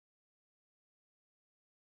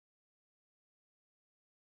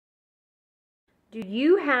Do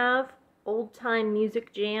you have old-time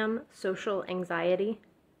music jam social anxiety?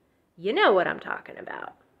 You know what I'm talking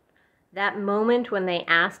about. That moment when they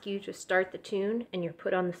ask you to start the tune and you're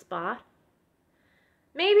put on the spot.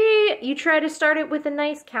 Maybe you try to start it with a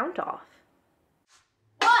nice count-off.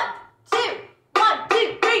 1, 2, 1,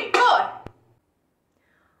 2, 3, 4.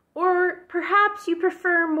 Or perhaps you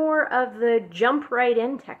prefer more of the jump right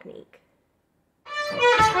in technique.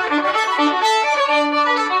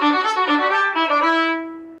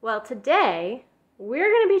 Well, today we're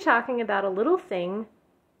going to be talking about a little thing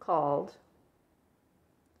called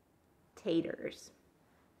taters.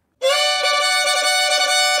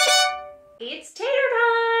 It's tater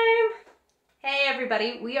time! Hey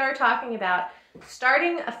everybody, we are talking about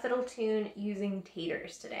starting a fiddle tune using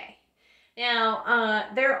taters today. Now,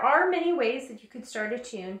 there are many ways that you could start a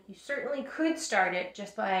tune. You certainly could start it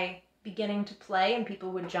just by beginning to play and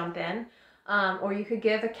people would jump in. Or you could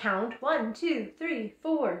give a count, 1, 2, 3,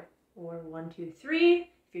 4, or 1, 2, 3,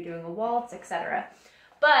 if you're doing a waltz, etc.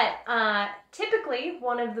 But typically,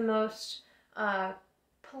 one of the most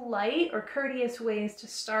polite or courteous ways to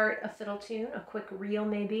start a fiddle tune, a quick reel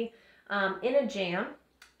maybe, in a jam,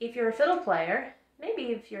 if you're a fiddle player,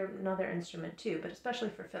 maybe if you're another instrument too, but especially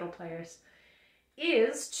for fiddle players,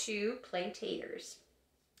 is to play taters.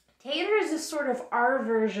 Taters is sort of our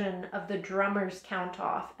version of the drummer's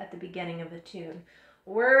count-off at the beginning of a tune.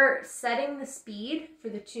 We're setting the speed for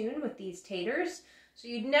the tune with these taters, so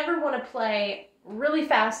you'd never want to play really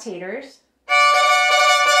fast taters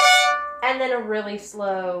and then a really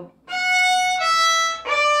slow.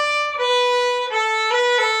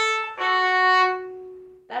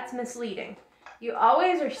 That's misleading. You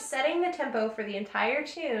always are setting the tempo for the entire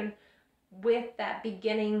tune with that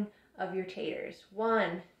beginning of your taters.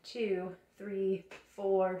 1, 2, 3,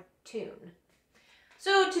 4, tune.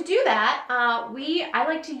 So to do that, I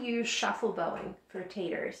like to use shuffle bowing for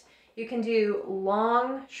taters. You can do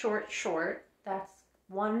long, short, short. That's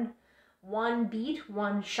one beat,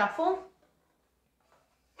 one shuffle.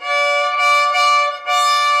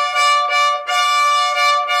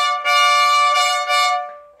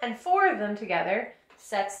 And 4 of them together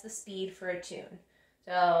sets the speed for a tune.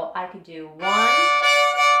 So I could do 1, 2,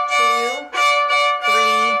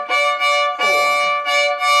 3, 4.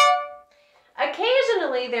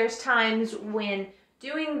 Occasionally there's times when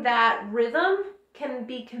doing that rhythm can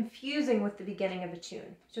be confusing with the beginning of a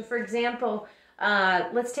tune. So for example,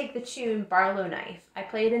 let's take the tune Barlow Knife. I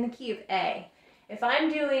play it in the key of A. If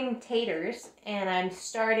I'm doing taters and I'm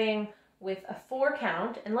starting with a 4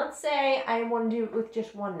 count, and let's say I want to do it with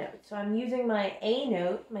just one note. So I'm using my A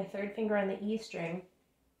note, my 3rd finger on the E string,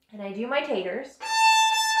 and I do my taters.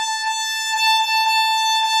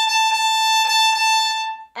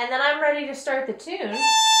 And then I'm ready to start the tune.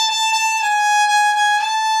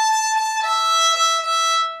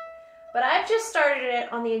 But I've just started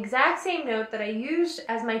it on the exact same note that I used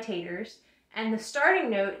as my taters, and the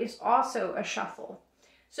starting note is also a shuffle.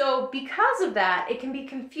 So because of that, it can be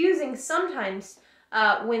confusing sometimes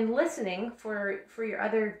when listening for your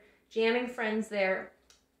other jamming friends there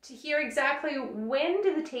to hear exactly when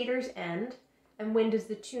do the taters end and when does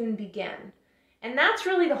the tune begin. And that's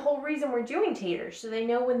really the whole reason we're doing taters, so they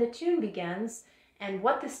know when the tune begins and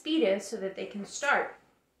what the speed is so that they can start.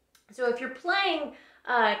 So if you're playing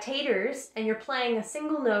taters and you're playing a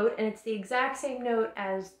single note and it's the exact same note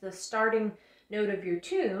as the starting note of your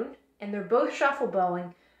tune and they're both shuffle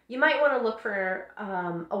bowing, you might want to look for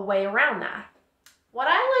a way around that. What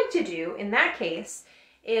I like to do in that case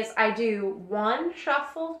is I do 1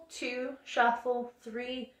 shuffle, 2 shuffle,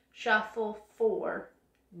 3 shuffle, 4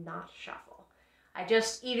 not shuffle.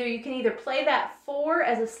 You can either play that 4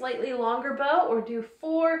 as a slightly longer bow or do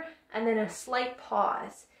 4 and then a slight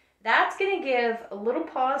pause. That's going to give a little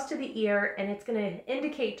pause to the ear and it's going to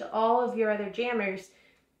indicate to all of your other jammers,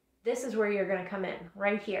 this is where you're going to come in,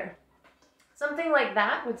 right here. Something like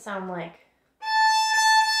that would sound like.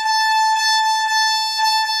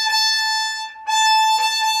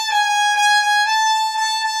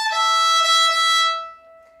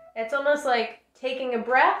 It's almost like taking a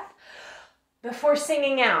breath before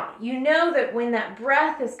singing out. You know that when that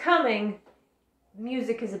breath is coming,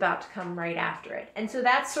 music is about to come right after it. And so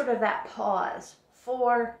that's sort of that pause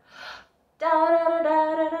for da da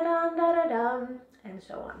da da da da da da da and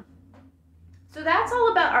so on. So that's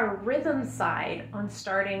all about our rhythm side on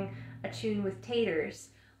starting a tune with taters.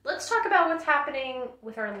 Let's talk about what's happening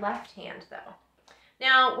with our left hand though.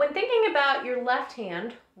 Now, when thinking about your left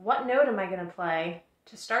hand, what note am I going to play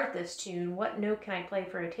to start this tune? What note can I play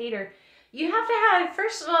for a tater? You have to have,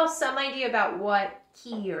 first of all, some idea about what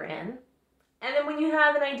key you're in. And then when you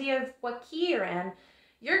have an idea of what key you're in,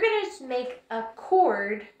 you're going to make a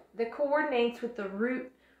chord that coordinates with the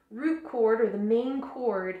root chord or the main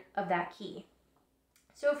chord of that key.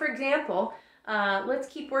 So for example, let's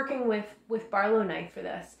keep working with Barlow Knife for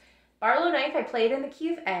this. Barlow Knife, I played in the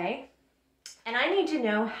key of A, and I need to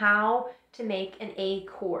know how to make an A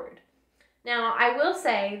chord. Now, I will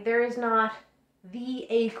say there is not the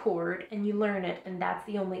A chord, and you learn it, and that's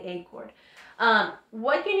the only A chord.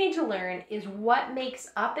 What you need to learn is what makes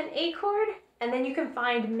up an A chord, and then you can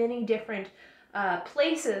find many different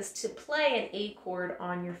places to play an A chord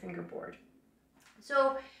on your fingerboard.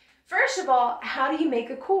 So, first of all, how do you make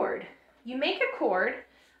a chord? You make a chord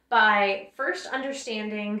by first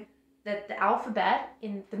understanding that the alphabet,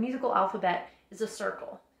 in the musical alphabet, is a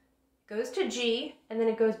circle. It goes to G, and then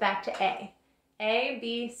it goes back to A. A,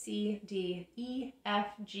 B, C, D, E, F,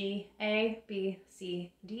 G, A, B,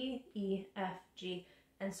 C, D, E, F, G,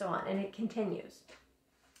 and so on, and it continues.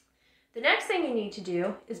 The next thing you need to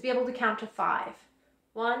do is be able to count to 5.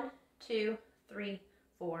 1, 2, 3,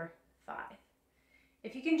 4, 5.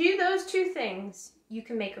 If you can do those two things, you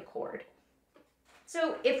can make a chord.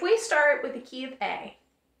 So if we start with the key of A,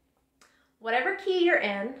 whatever key you're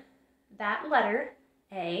in, that letter,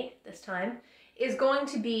 A this time, is going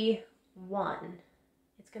to be 1.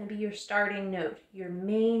 It's going to be your starting note, your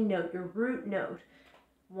main note, your root note,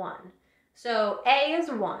 1. So A is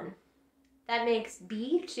 1. That makes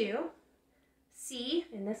B 2, C,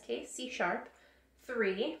 in this case, C sharp,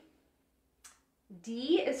 3,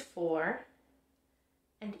 D is 4,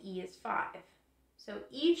 and E is 5. So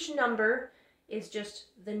each number is just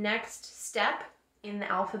the next step in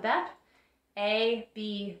the alphabet. A,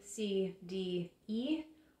 B, C, D, E,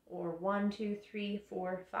 or 1, 2, 3,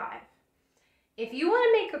 4, 5. If you want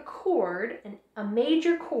to make a chord, a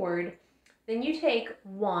major chord, then you take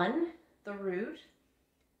 1, the root,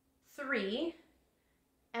 3,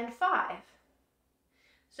 and 5.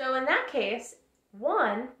 So in that case,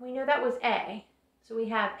 1, we know that was A. So we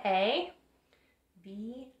have A,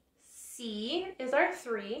 B, C is our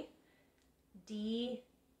 3, D,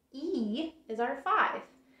 E is our 5.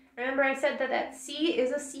 Remember I said that C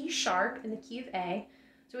is a C sharp in the key of A.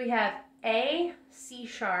 So we have A, C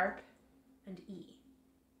sharp, and E.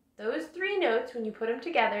 Those three notes, when you put them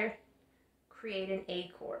together, create an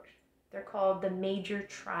A chord. They're called the major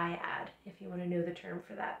triad, if you want to know the term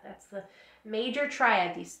for that. That's the major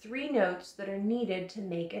triad, these three notes that are needed to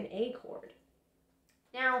make an A chord.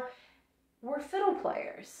 Now, we're fiddle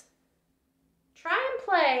players. Try and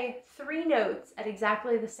play 3 notes at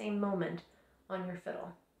exactly the same moment on your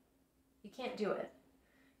fiddle. You can't do it.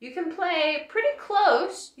 You can play pretty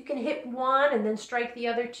close. You can hit 1 and then strike the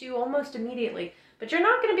other 2 almost immediately, but you're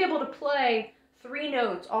not going to be able to play 3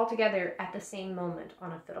 notes all together at the same moment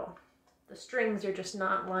on a fiddle. The strings are just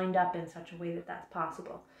not lined up in such a way that that's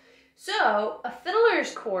possible. So a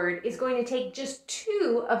fiddler's chord is going to take just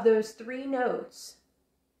 2 of those 3 notes,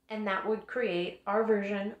 and that would create our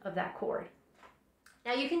version of that chord.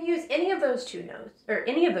 Now you can use any of those 2 notes, or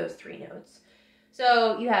any of those 3 notes.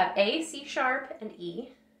 So you have A, C sharp, and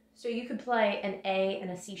E. So you could play an A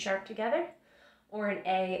and a C sharp together, or an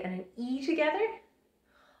A and an E together,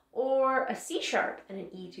 or a C sharp and an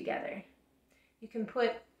E together. You can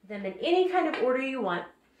put them in any kind of order you want,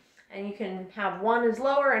 and you can have one as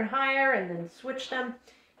lower and higher and then switch them.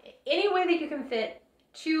 Any way that you can fit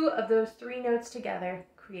 2 of those 3 notes together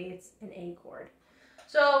creates an A chord.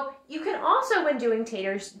 So you can also, when doing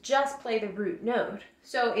Taters, just play the root note.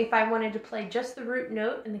 So if I wanted to play just the root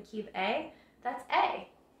note in the key of A, that's A.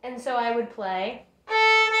 And so I would play,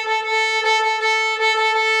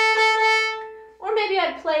 or maybe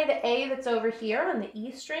I'd play the A that's over here on the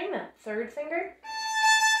E string, that 3rd finger.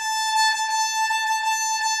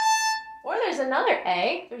 Or there's another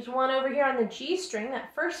A. There's one over here on the G string,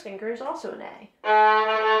 that 1st finger is also an A.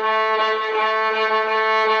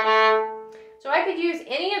 So I could use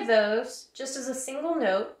any of those just as a single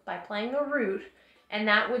note by playing the root, and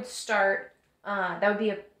that would start, that would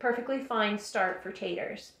be a perfectly fine start for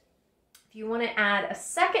Taters. If you want to add a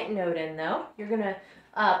 2nd note in though, you're going to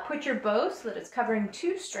put your bow so that it's covering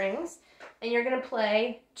 2 strings, and you're going to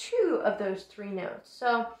play 2 of those 3 notes.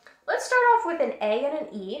 So let's start off with an A and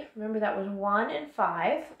an E. Remember that was 1 and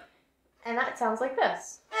 5, and that sounds like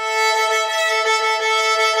this.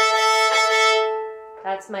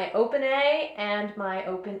 That's my open A and my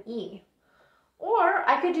open E. Or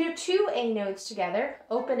I could do 2 A notes together,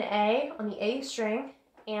 open A on the A string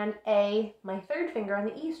and A, my 3rd finger, on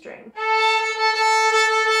the E string.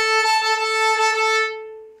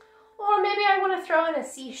 Or maybe I want to throw in a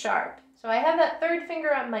C sharp. So I have that 3rd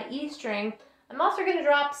finger on my E string. I'm also going to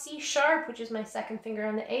drop C sharp, which is my 2nd finger,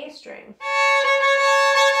 on the A string.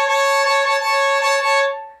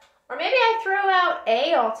 maybe I throw out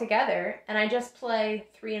A altogether and I just play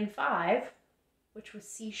 3 and 5, which was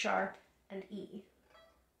C sharp and E.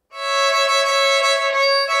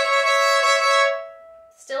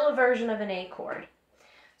 Still a version of an A chord.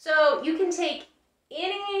 So you can take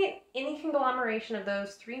any conglomeration of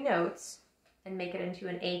those 3 notes and make it into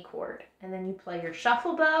an A chord. And then you play your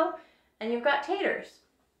shuffle bow and you've got taters.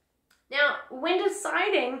 Now, when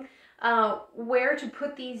deciding where to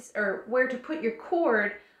put these, or where to put your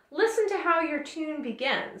chord, listen to how your tune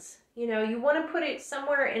begins. You know, you want to put it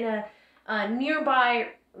somewhere in a nearby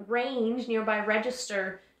range, nearby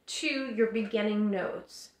register to your beginning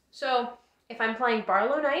notes. So if I'm playing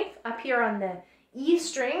Barlow Knife up here on the E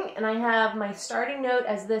string and I have my starting note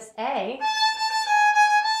as this A,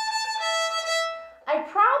 I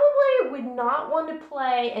probably would not want to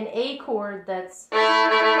play an A chord that's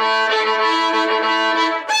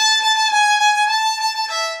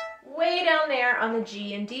way down there on the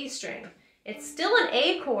G and D string. It's still an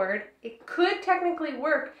A chord. It could technically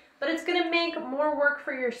work, but it's going to make more work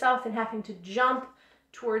for yourself than having to jump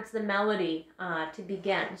towards the melody to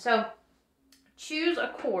begin. So choose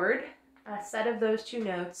a chord, a set of those 2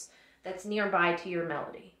 notes that's nearby to your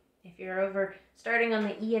melody. If you're over starting on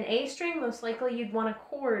the E and A string, most likely you'd want a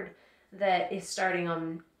chord that is starting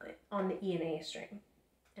on the E and A string.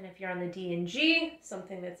 And if you're on the D and G,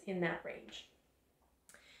 something that's in that range.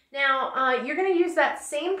 Now, you're going to use that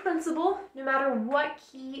same principle no matter what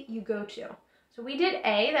key you go to. So we did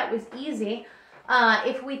A, that was easy.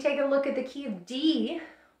 If we take a look at the key of D,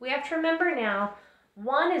 we have to remember now,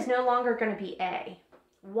 1 is no longer going to be A.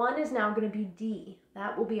 1 is now going to be D.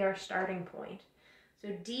 That will be our starting point. So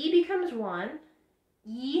D becomes 1,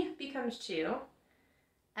 E becomes 2,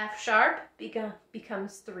 F sharp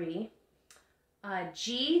becomes 3,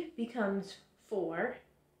 G becomes 4,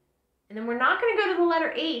 and then we're not going to go to the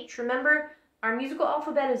letter H. Remember, our musical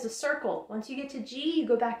alphabet is a circle. Once you get to G, you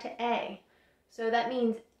go back to A. So that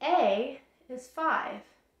means A is 5.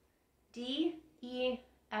 D, E,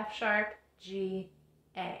 F sharp, G,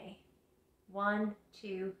 A. 1,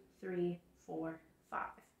 2, 3, 4, 5.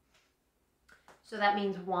 So that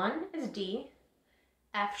means 1 is D,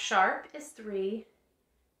 F sharp is 3,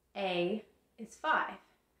 A is 5.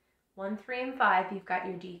 1, 3, and 5, you've got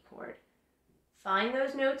your D chord. Find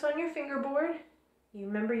those notes on your fingerboard. You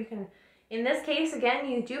remember you can, in this case, again,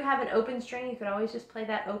 you do have an open string. You could always just play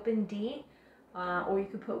that open D, or you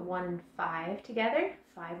could put 1 and 5 together.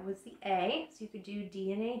 5 was the A, so you could do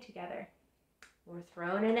D and A together. Or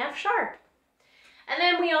throw in an F sharp. And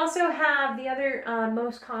then we also have the other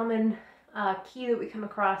most common key that we come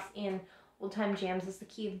across in old time jams is the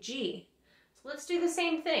key of G. So let's do the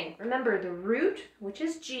same thing. Remember, the root, which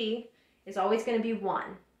is G, is always going to be 1.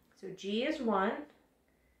 So G is 1.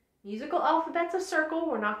 Musical alphabet's a circle.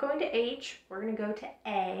 We're not going to H. We're going to go to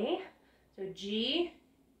A. So G,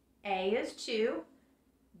 A is 2.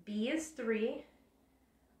 B is 3.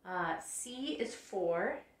 C is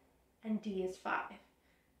 4. And D is 5.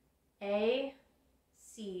 A,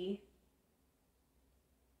 C,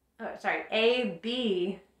 A,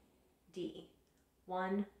 B, D.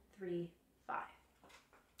 1, 3, 5.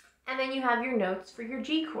 And then you have your notes for your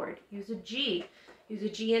G chord. Use a G. Use a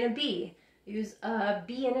G and a B. Use a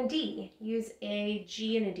B and a D. Use a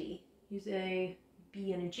G and a D. Use a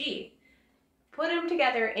B and a G. Put them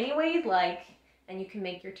together any way you'd like, and you can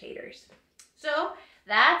make your taters. So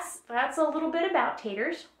that's a little bit about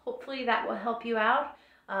taters. Hopefully that will help you out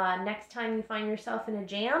next time you find yourself in a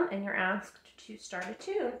jam and you're asked to start a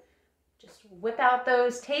tune. Just whip out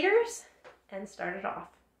those taters and start it off.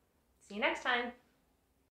 See you next time.